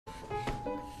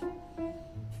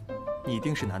你一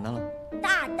定是楠楠了。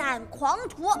大胆狂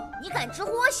徒，你敢直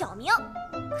呼我小名？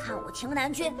看我亭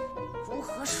南君如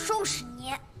何收拾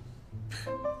你！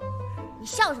你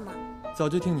笑什么？早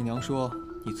就听你娘说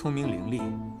你聪明伶俐，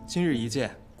今日一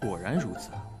见，果然如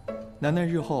此。楠楠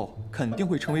日后肯定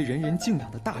会成为人人敬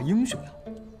仰的大英雄呀。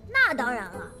那当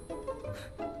然了。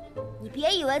你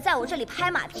别以为在我这里拍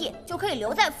马屁就可以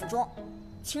留在府中，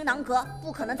青囊阁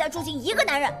不可能再住进一个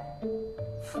男人。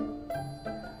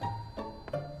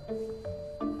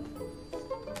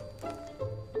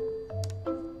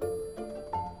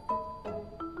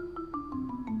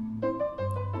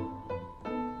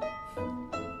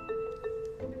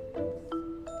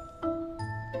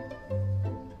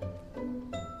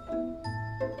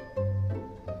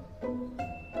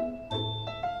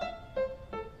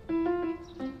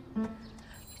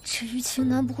至于青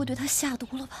南不会对他下毒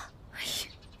了吧？哎呀，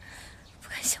不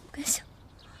敢想，不敢想。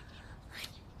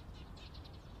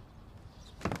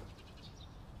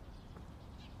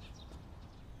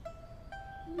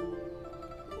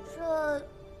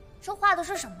这画的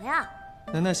是什么呀？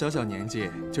楠楠小小年纪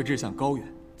就志向高远，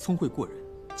聪慧过人，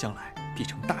将来必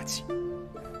成大器。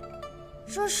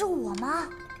这是我吗？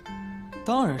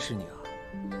当然是你啊，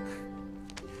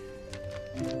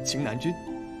秦南君。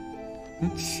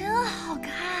真好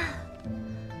看。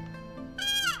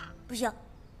不行，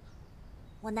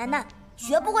我楠楠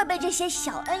绝不会被这些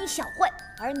小恩小惠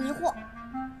而迷惑。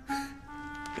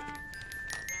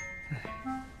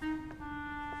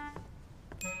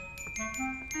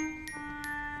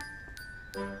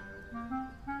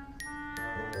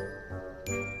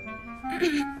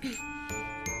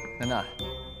楠楠，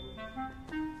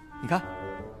你看，